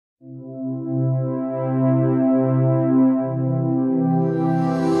This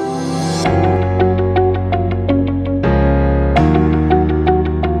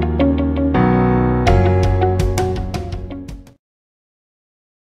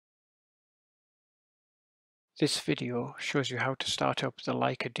video shows you how to start up the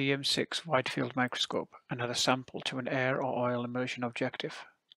Leica DM6 widefield microscope and add a sample to an air or oil immersion objective.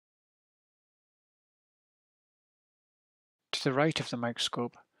 To the right of the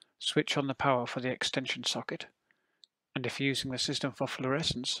microscope, switch on the power for the extension socket, and if using the system for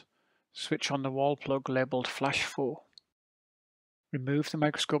fluorescence, switch on the wall plug labelled Flash 4. Remove the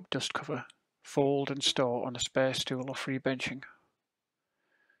microscope dust cover, fold and store on a spare stool or free benching.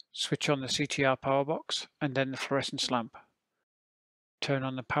 Switch on the CTR power box and then the fluorescence lamp. Turn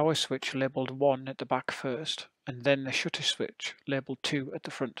on the power switch labelled 1 at the back first, and then the shutter switch labelled 2 at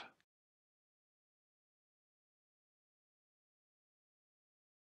the front.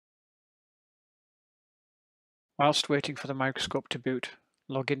 Whilst waiting for the microscope to boot,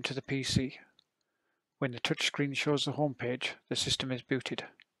 log into the PC. When the touchscreen shows the home page, the system is booted.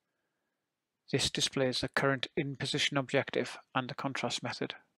 This displays the current in-position objective and the contrast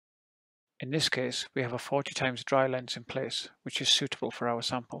method. In this case, we have a 40x dry lens in place, which is suitable for our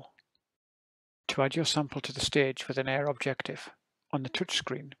sample. To add your sample to the stage with an air objective, on the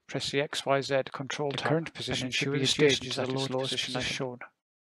touchscreen, press the XYZ control tab. The current position should be adjacent to the lowest position as shown.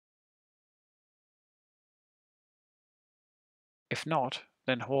 If not,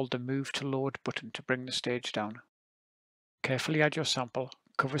 then hold the Move to Load button to bring the stage down. Carefully add your sample,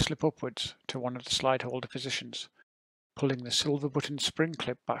 cover slip upwards to one of the slide holder positions, pulling the silver button spring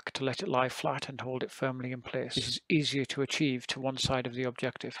clip back to let it lie flat and hold it firmly in place. This is easier to achieve to one side of the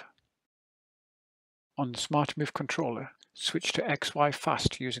objective. On the Smart Move controller, switch to XY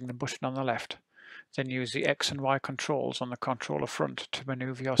fast using the button on the left, then use the X and Y controls on the controller front to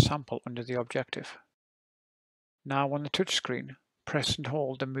maneuver your sample under the objective. Now on the touchscreen, press and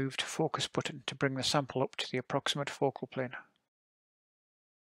hold the Move to Focus button to bring the sample up to the approximate focal plane.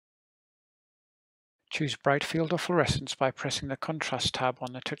 Choose Bright Field or Fluorescence by pressing the Contrast tab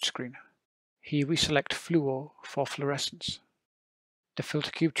on the touchscreen. Here we select Fluo for fluorescence. The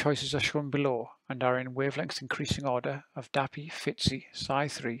filter cube choices are shown below and are in wavelength increasing order of DAPI, FITSI,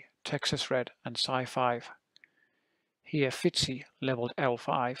 Psi3, Texas Red and Psi5. Here FITSI, labelled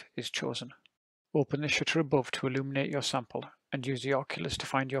L5, is chosen. Open the shutter above to illuminate your sample and use the oculus to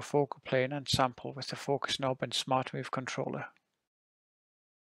find your focal plane and sample with the focus knob and Smart Move controller.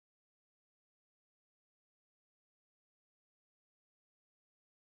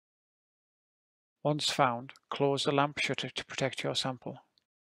 Once found, close the lamp shutter to protect your sample.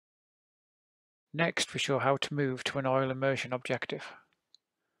 Next, we show how to move to an oil immersion objective.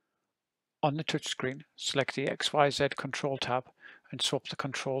 On the touchscreen, select the XYZ control tab and swap the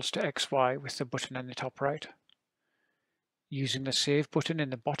controls to XY with the button in the top right. Using the Save button in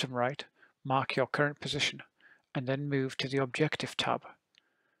the bottom right, mark your current position and then move to the Objective tab.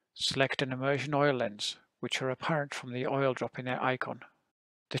 Select an immersion oil lens, which are apparent from the oil drop in their icon.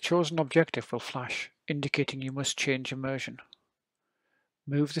 The chosen objective will flash, indicating you must change immersion.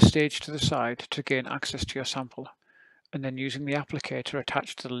 Move the stage to the side to gain access to your sample, and then using the applicator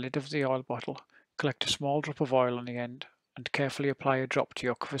attached to the lid of the oil bottle, collect a small drop of oil on the end and carefully apply a drop to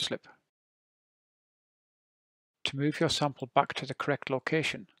your cover slip. To move your sample back to the correct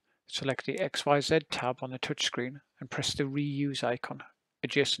location, select the XYZ tab on the touchscreen and press the Reuse icon,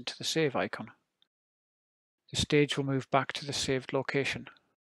 adjacent to the Save icon. The stage will move back to the saved location.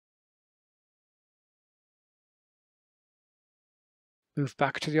 Move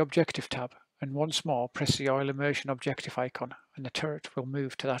back to the Objective tab and once more press the Oil Immersion Objective icon and the turret will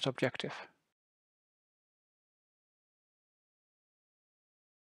move to that objective.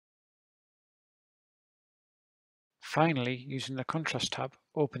 Finally, using the Contrast tab,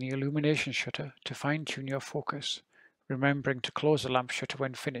 open the Illumination shutter to fine-tune your focus, remembering to close the lamp shutter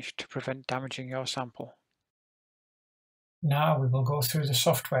when finished to prevent damaging your sample. Now we will go through the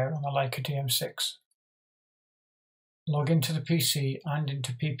software on the Leica DM6. Log into the PC and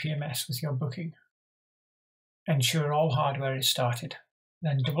into PPMS with your booking. Ensure all hardware is started,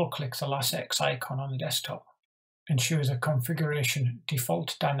 then double-click the LASX icon on the desktop. Ensure the configuration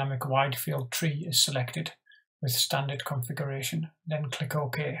default dynamic wide field tree is selected with standard configuration, then click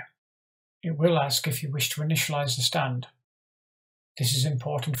OK. It will ask if you wish to initialize the stand. This is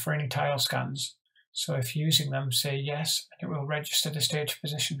important for any tile scans, so if using them, say yes and it will register the stage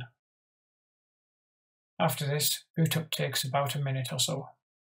position. After this, boot up takes about a minute or so.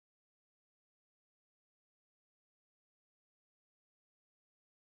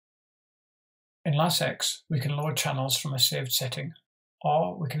 In LASX, we can load channels from a saved setting,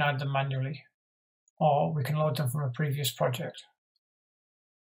 or we can add them manually, or we can load them from a previous project.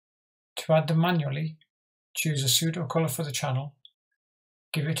 To add them manually, choose a pseudo color for the channel,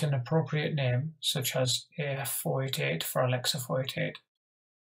 give it an appropriate name such as AF488 for Alexa 488,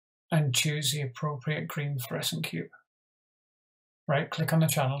 and choose the appropriate green fluorescent cube. Right-click on the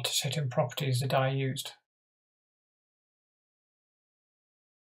channel to set in properties the dye used.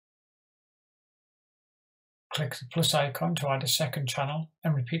 Click the plus icon to add a second channel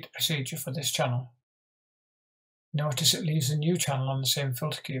and repeat the procedure for this channel. Notice it leaves a new channel on the same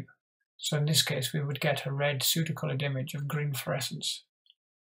filter cube, so in this case we would get a red pseudocolored image of green fluorescence.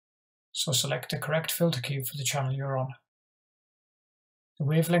 So select the correct filter cube for the channel you're on. The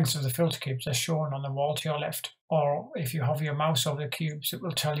wavelengths of the filter cubes are shown on the wall to your left, or if you hover your mouse over the cubes it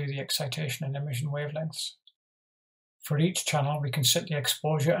will tell you the excitation and emission wavelengths. For each channel we can set the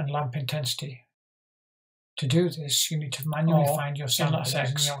exposure and lamp intensity. To do this, you need to manually find your sample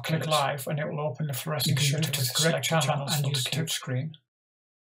using your click live and it will open the fluorescent shutter to the correct channel and use the touchscreen.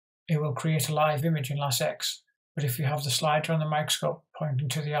 It will create a live image in LassX, but if you have the slider on the microscope pointing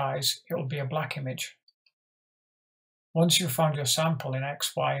to the eyes, it will be a black image. Once you've found your sample in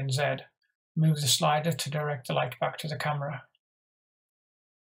X, Y, and Z, move the slider to direct the light back to the camera.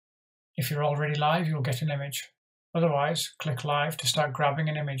 If you're already live, you'll get an image. Otherwise, click live to start grabbing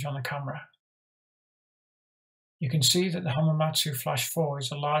an image on the camera. You can see that the Hamamatsu Flash 4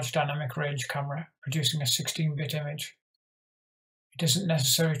 is a large dynamic range camera producing a 16-bit image. It isn't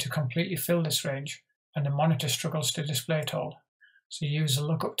necessary to completely fill this range, and the monitor struggles to display it all, so use the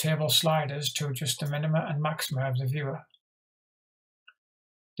lookup table sliders to adjust the minima and maxima of the viewer.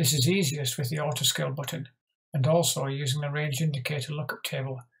 This is easiest with the auto scale button, and also using the range indicator lookup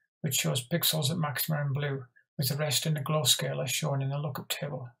table, which shows pixels at maxima in blue, with the rest in the glow scale as shown in the lookup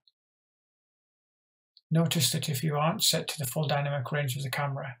table. Notice that if you aren't set to the full dynamic range of the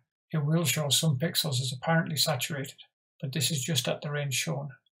camera, it will show some pixels as apparently saturated, but this is just at the range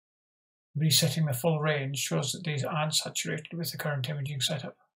shown. Resetting the full range shows that these aren't saturated with the current imaging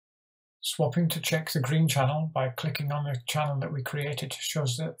setup. Swapping to check the green channel by clicking on the channel that we created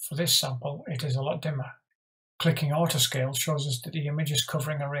shows that for this sample it is a lot dimmer. Clicking auto scale shows us that the image is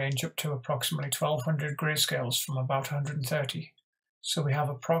covering a range up to approximately 1200 grayscales from about 130. So we have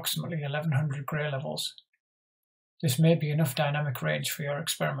approximately 1100 grey levels. This may be enough dynamic range for your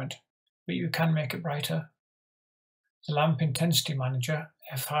experiment, but you can make it brighter. The lamp intensity manager,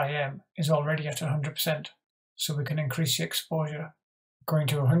 FIM, is already at 100%, so we can increase the exposure. Going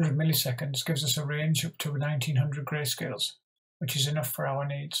to 100 milliseconds gives us a range up to 1900 grayscales, which is enough for our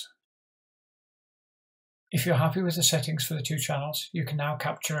needs. If you're happy with the settings for the two channels, you can now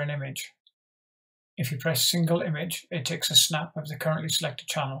capture an image. If you press single image, it takes a snap of the currently selected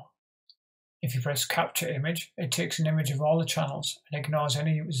channel. If you press capture image, it takes an image of all the channels and ignores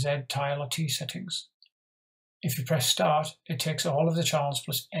any Z, tile or T settings. If you press start, it takes all of the channels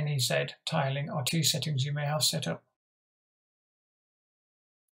plus any Z, tiling or T settings you may have set up.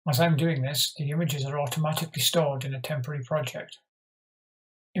 As I'm doing this, the images are automatically stored in a temporary project.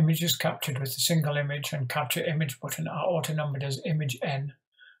 Images captured with the single image and capture image button are auto-numbered as image N,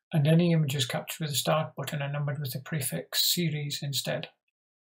 and any images captured with the start button are numbered with the prefix series instead.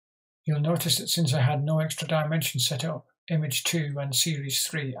 You'll notice that since I had no extra dimensions set up, image 2 and series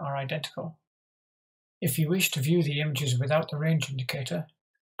 3 are identical. If you wish to view the images without the range indicator,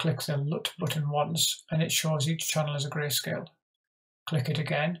 click the LUT button once and it shows each channel as a grayscale. Click it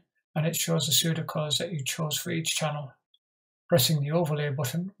again and it shows the pseudo-colors that you chose for each channel. Pressing the overlay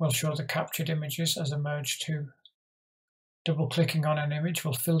button will show the captured images as a merge too. Double-clicking on an image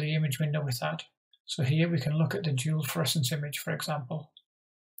will fill the image window with that, so here we can look at the dual fluorescence image for example.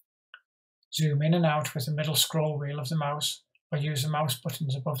 Zoom in and out with the middle scroll wheel of the mouse or use the mouse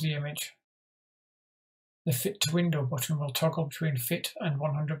buttons above the image. The Fit to Window button will toggle between Fit and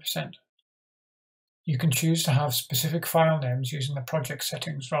 100%. You can choose to have specific file names using the project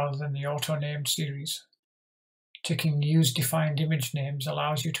settings rather than the auto-named series. Ticking Use Defined Image Names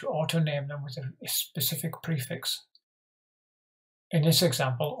allows you to auto-name them with a specific prefix. In this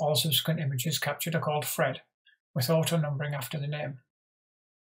example, all subsequent images captured are called Fred, with auto-numbering after the name.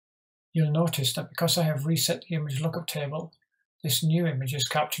 You'll notice that because I have reset the image lookup table, this new image is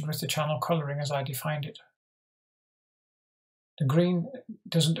captured with the channel colouring as I defined it. The green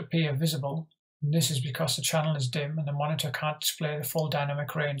doesn't appear visible, and this is because the channel is dim and the monitor can't display the full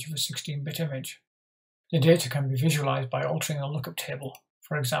dynamic range of a 16-bit image. The data can be visualized by altering the lookup table,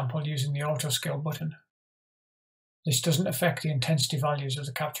 for example using the auto scale button. This doesn't affect the intensity values of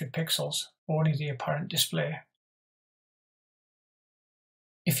the captured pixels, only the apparent display.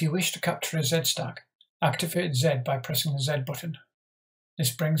 If you wish to capture a Z stack, activate Z by pressing the Z button.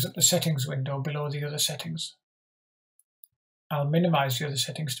 This brings up the settings window below the other settings. I'll minimize the other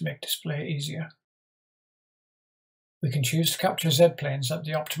settings to make display easier. We can choose to capture Z-planes at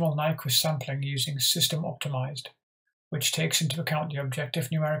the optimal Nyquist sampling using System Optimized, which takes into account the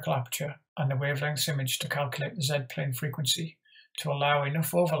objective numerical aperture and the wavelengths image to calculate the Z-plane frequency to allow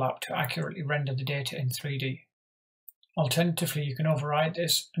enough overlap to accurately render the data in 3D. Alternatively, you can override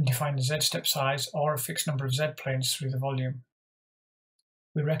this and define the Z-step size or a fixed number of Z-planes through the volume.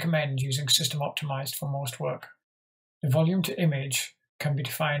 We recommend using System Optimized for most work. The volume to image can be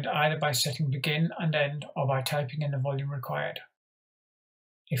defined either by setting begin and end or by typing in the volume required.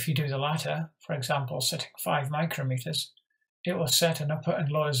 If you do the latter, for example setting 5 micrometers, it will set an upper and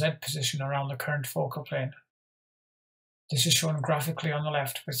lower Z position around the current focal plane. This is shown graphically on the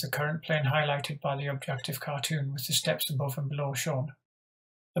left with the current plane highlighted by the objective cartoon with the steps above and below shown.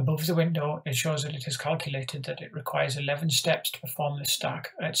 Above the window, it shows that it has calculated that it requires 11 steps to perform this stack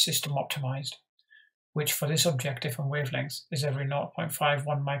at System Optimized, which for this objective and wavelength is every 0.51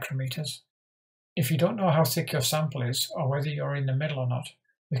 micrometers. If you don't know how thick your sample is, or whether you're in the middle or not,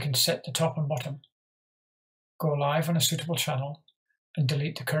 we can set the top and bottom. Go live on a suitable channel, and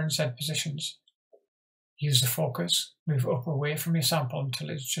delete the current Z positions. Use the focus, move up away from your sample until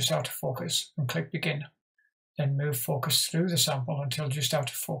it's just out of focus, and click Begin. Then move focus through the sample until just out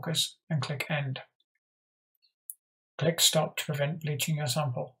of focus, and click End. Click Stop to prevent bleaching your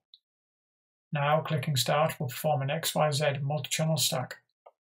sample. Now, clicking Start will perform an XYZ multi-channel stack.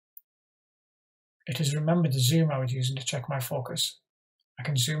 It has remembered the zoom I was using to check my focus. I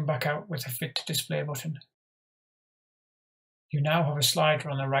can zoom back out with the Fit to Display button. You now have a slider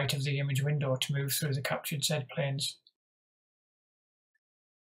on the right of the image window to move through the captured Z planes.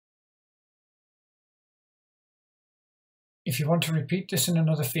 If you want to repeat this in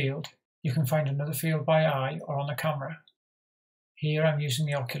another field, you can find another field by eye or on the camera. Here I'm using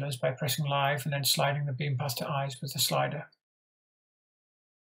the oculars by pressing live and then sliding the beam path to eyes with the slider.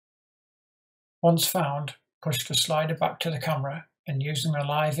 Once found, push the slider back to the camera and using the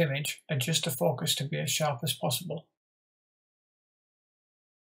live image, adjust the focus to be as sharp as possible.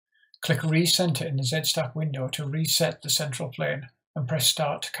 Click Recenter in the Z-stack window to reset the central plane and press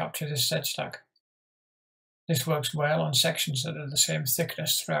Start to capture this Z-stack. This works well on sections that are the same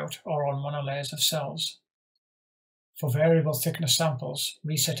thickness throughout or on monolayers of cells. For variable thickness samples,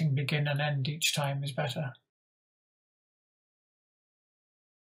 resetting begin and end each time is better.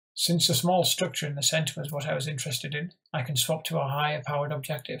 Since the small structure in the centre was what I was interested in, I can swap to a higher powered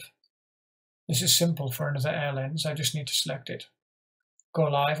objective. This is simple for another air lens, I just need to select it. Go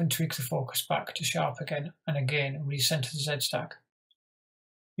live and tweak the focus back to sharp again, and again recenter the Z-stack.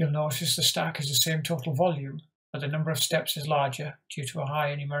 You'll notice the stack is the same total volume, but the number of steps is larger due to a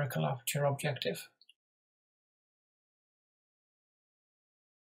higher numerical aperture objective.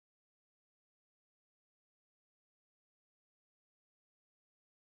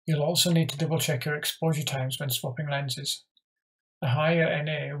 You'll also need to double check your exposure times when swapping lenses. The higher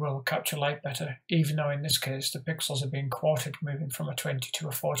NA will capture light better, even though in this case the pixels are being quartered moving from a 20 to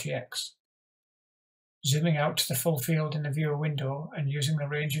a 40x. Zooming out to the full field in the viewer window and using the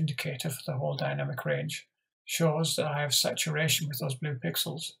range indicator for the whole dynamic range shows that I have saturation with those blue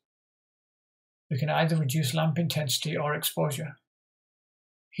pixels. We can either reduce lamp intensity or exposure.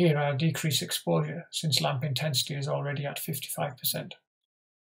 Here I'll decrease exposure since lamp intensity is already at 55%.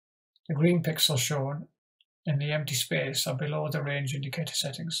 The green pixels shown in the empty space are below the range indicator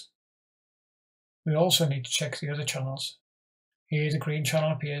settings. We also need to check the other channels. Here the green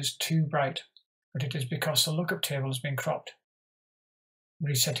channel appears too bright, but it is because the lookup table has been cropped.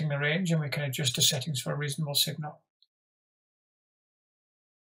 Resetting the range and we can adjust the settings for a reasonable signal.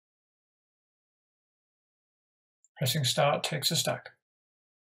 Pressing Start takes a stack.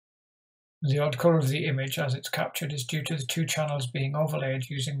 The odd colour of the image as it's captured is due to the two channels being overlaid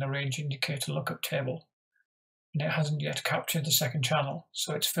using the range indicator lookup table, and it hasn't yet captured the second channel,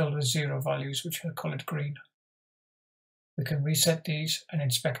 so it's filled with zero values which are coloured green. We can reset these and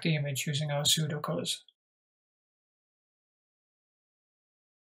inspect the image using our pseudo colours.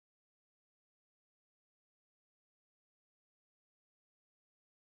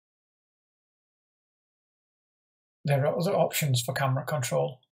 There are other options for camera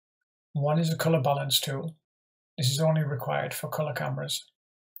control. One is a colour balance tool. This is only required for colour cameras.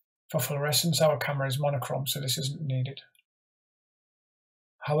 For fluorescence, our camera is monochrome, so this isn't needed.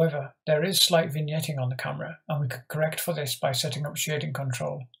 However, there is slight vignetting on the camera, and we can correct for this by setting up shading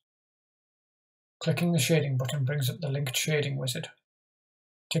control. Clicking the shading button brings up the linked shading wizard.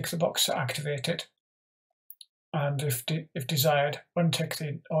 Tick the box to activate it, and if desired, untick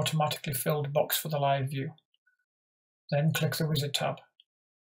the automatically filled box for the live view. Then click the wizard tab.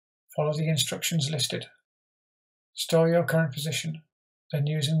 Follow the instructions listed. Store your current position, then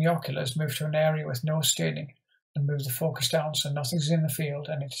using the oculars move to an area with no staining and move the focus down so nothing's in the field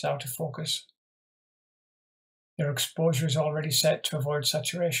and it is out of focus. Your exposure is already set to avoid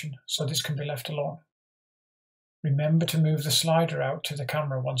saturation, so this can be left alone. Remember to move the slider out to the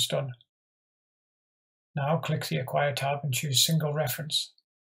camera once done. Now click the Acquire tab and choose Single Reference.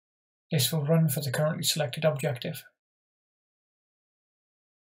 This will run for the currently selected objective.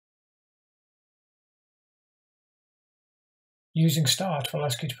 Using Start will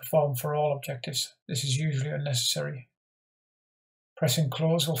ask you to perform for all objectives. This is usually unnecessary. Pressing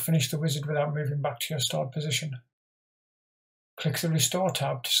Close will finish the wizard without moving back to your stored position. Click the Restore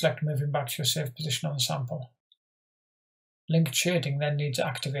tab to select moving back to your saved position on the sample. Linked shading then needs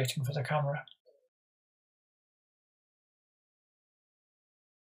activating for the camera.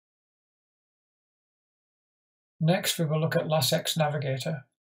 Next, we will look at LASX Navigator.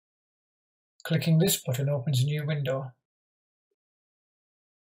 Clicking this button opens a new window.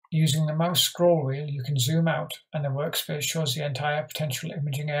 Using the mouse scroll wheel, you can zoom out and the workspace shows the entire potential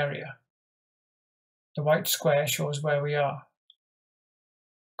imaging area. The white square shows where we are.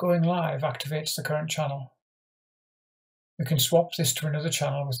 Going live activates the current channel. We can swap this to another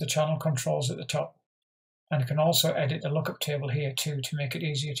channel with the channel controls at the top, and can also edit the lookup table here too to make it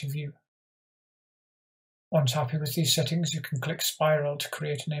easier to view. Once happy with these settings, you can click Spiral to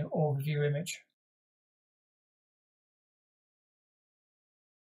create an overview image.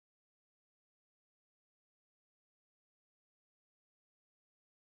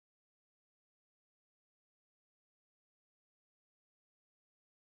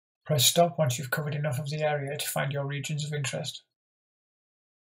 Press Stop once you've covered enough of the area to find your regions of interest.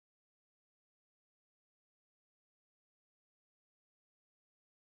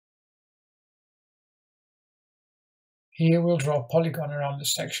 Here we'll draw a polygon around the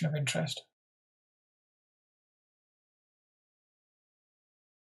section of interest.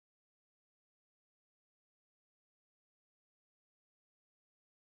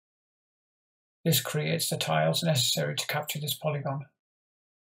 This creates the tiles necessary to capture this polygon.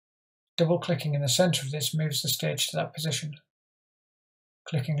 Double-clicking in the center of this moves the stage to that position.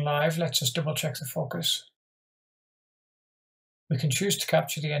 Clicking Live lets us double-check the focus. We can choose to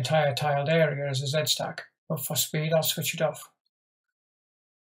capture the entire tiled area as a Z-stack, but for speed I'll switch it off.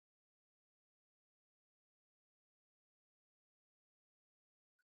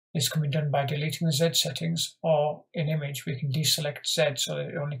 This can be done by deleting the Z settings, or in Image we can deselect Z so that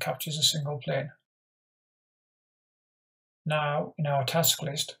it only captures a single plane. Now, in our task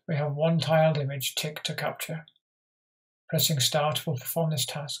list, we have one tiled image ticked to capture. Pressing Start will perform this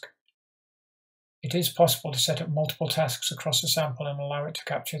task. It is possible to set up multiple tasks across a sample and allow it to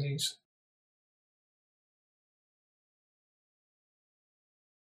capture these.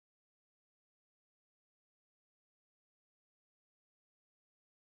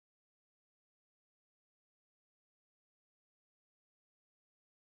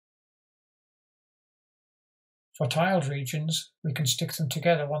 For tiled regions, we can stick them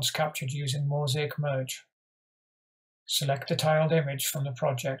together once captured using Mosaic Merge. Select the tiled image from the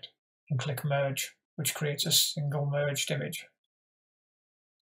project and click Merge, which creates a single merged image.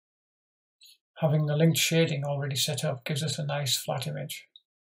 Having the linked shading already set up gives us a nice flat image.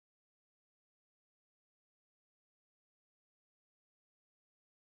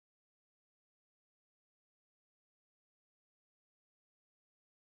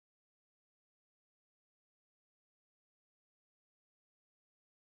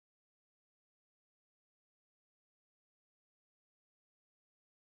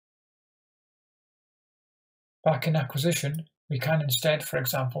 Back in Acquisition, we can instead, for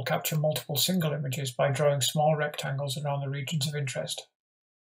example, capture multiple single images by drawing small rectangles around the regions of interest.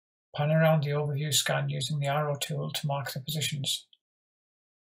 Pan around the overview scan using the arrow tool to mark the positions.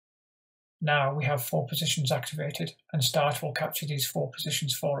 Now we have 4 positions activated, and Start will capture these 4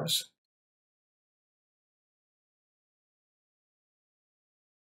 positions for us.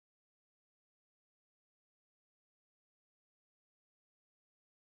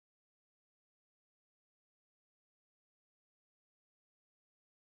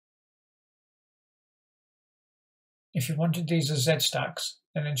 If you wanted these as Z-stacks,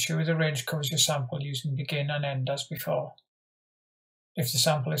 then ensure the range covers your sample using begin and end as before. If the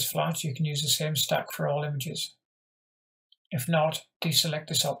sample is flat, you can use the same stack for all images. If not, deselect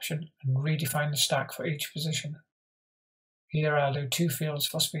this option and redefine the stack for each position. Here I'll do 2 fields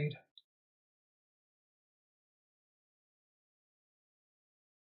for speed.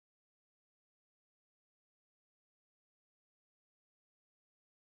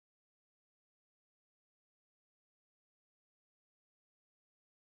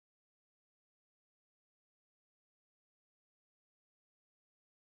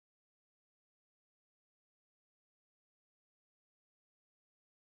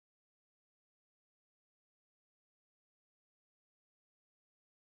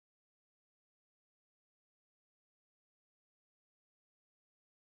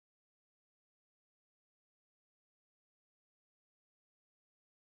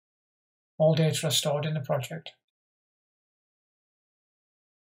 All data are stored in the project.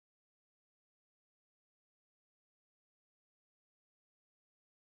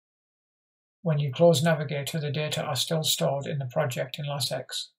 When you close Navigator, the data are still stored in the project in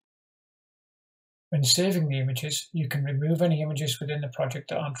LassX. When saving the images, you can remove any images within the project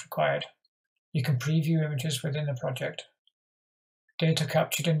that aren't required. You can preview images within the project. Data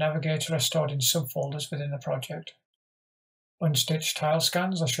captured in Navigator are stored in subfolders within the project. Unstitched tile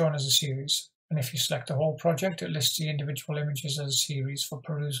scans are shown as a series, and if you select the whole project, it lists the individual images as a series for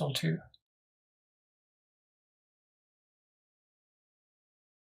perusal too.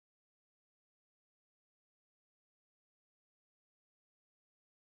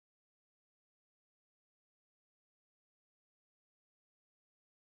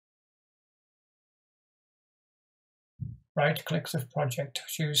 Right-click the project to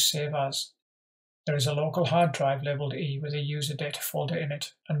choose Save As. There is a local hard drive labelled E with a user data folder in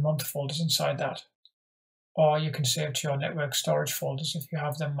it and month folders inside that. Or you can save to your network storage folders if you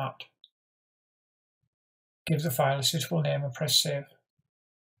have them mapped. Give the file a suitable name and press Save.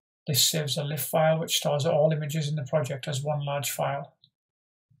 This saves a LIF file which stores all images in the project as one large file.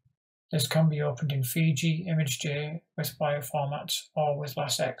 This can be opened in Fiji, ImageJ, with bioformats, or with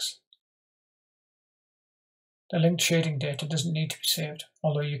LassX. The linked shading data doesn't need to be saved,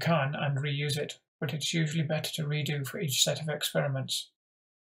 although you can and reuse it, but it's usually better to redo for each set of experiments.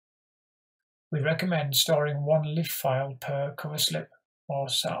 We recommend storing one LIF file per cover slip or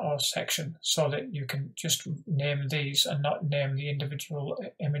section so that you can just name these and not name the individual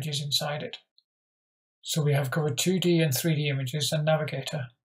images inside it. So we have covered 2D and 3D images and Navigator.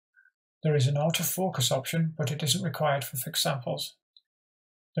 There is an autofocus option, but it isn't required for fixed samples.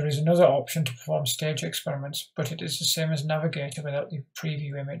 There is another option to perform stage experiments, but it is the same as Navigator without the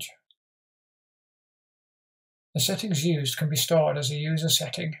preview image. The settings used can be stored as a user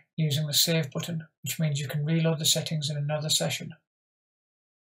setting using the Save button, which means you can reload the settings in another session.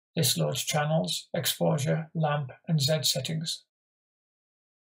 This loads channels, exposure, lamp, and Z settings.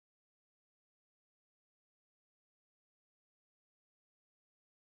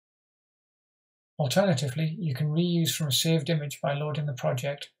 Alternatively, you can reuse from a saved image by loading the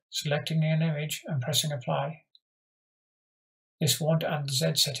project, selecting an image, and pressing Apply. This won't add the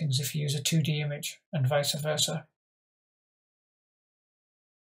Z settings if you use a 2D image, and vice versa.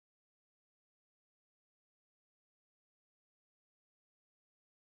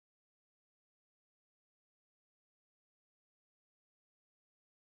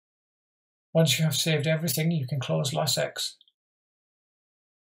 Once you have saved everything, you can close LassX.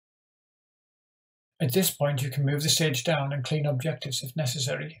 At this point, you can move the stage down and clean objectives if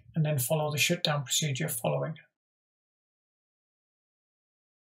necessary, and then follow the shutdown procedure following.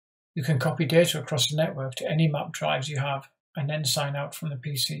 You can copy data across the network to any map drives you have, and then sign out from the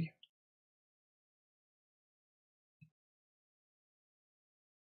PC.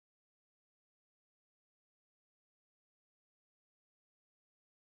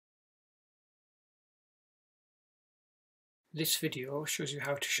 This video shows you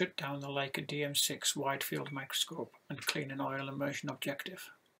how to shut down the Leica DM6 widefield microscope and clean an oil immersion objective.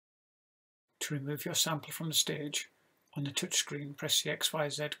 To remove your sample from the stage, on the touchscreen press the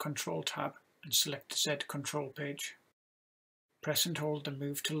XYZ control tab and select the Z control page. Press and hold the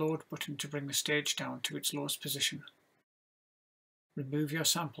Move to Load button to bring the stage down to its lowest position. Remove your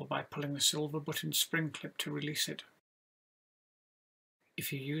sample by pulling the silver button spring clip to release it.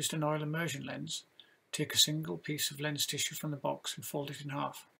 If you used an oil immersion lens, take a single piece of lens tissue from the box and fold it in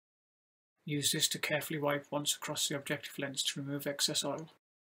half. Use this to carefully wipe once across the objective lens to remove excess oil.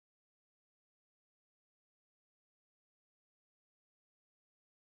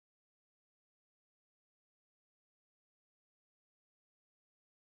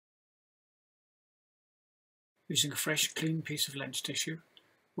 Using a fresh, clean piece of lens tissue,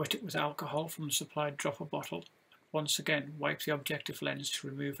 wet it with alcohol from the supplied dropper bottle, and once again wipe the objective lens to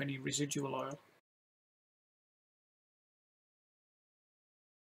remove any residual oil.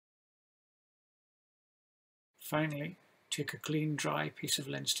 Finally, take a clean, dry piece of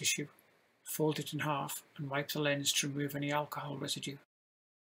lens tissue, fold it in half and wipe the lens to remove any alcohol residue.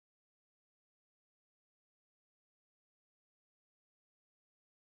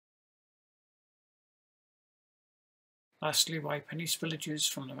 Lastly, wipe any spillages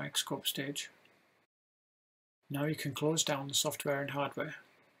from the Microscope stage. Now you can close down the software and hardware.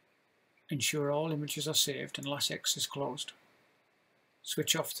 Ensure all images are saved and LassX is closed.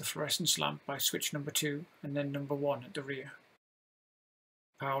 Switch off the fluorescence lamp by switch number 2 and then number 1 at the rear.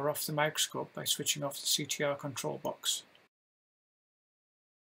 Power off the Microscope by switching off the CTR control box.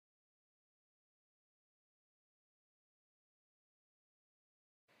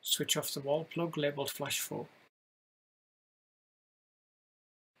 Switch off the wall plug labelled Flash 4.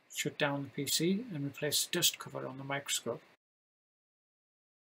 Shut down the PC and replace the dust cover on the microscope.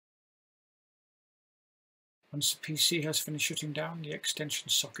 Once the PC has finished shutting down, the extension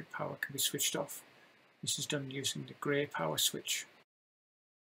socket power can be switched off. This is done using the grey power switch.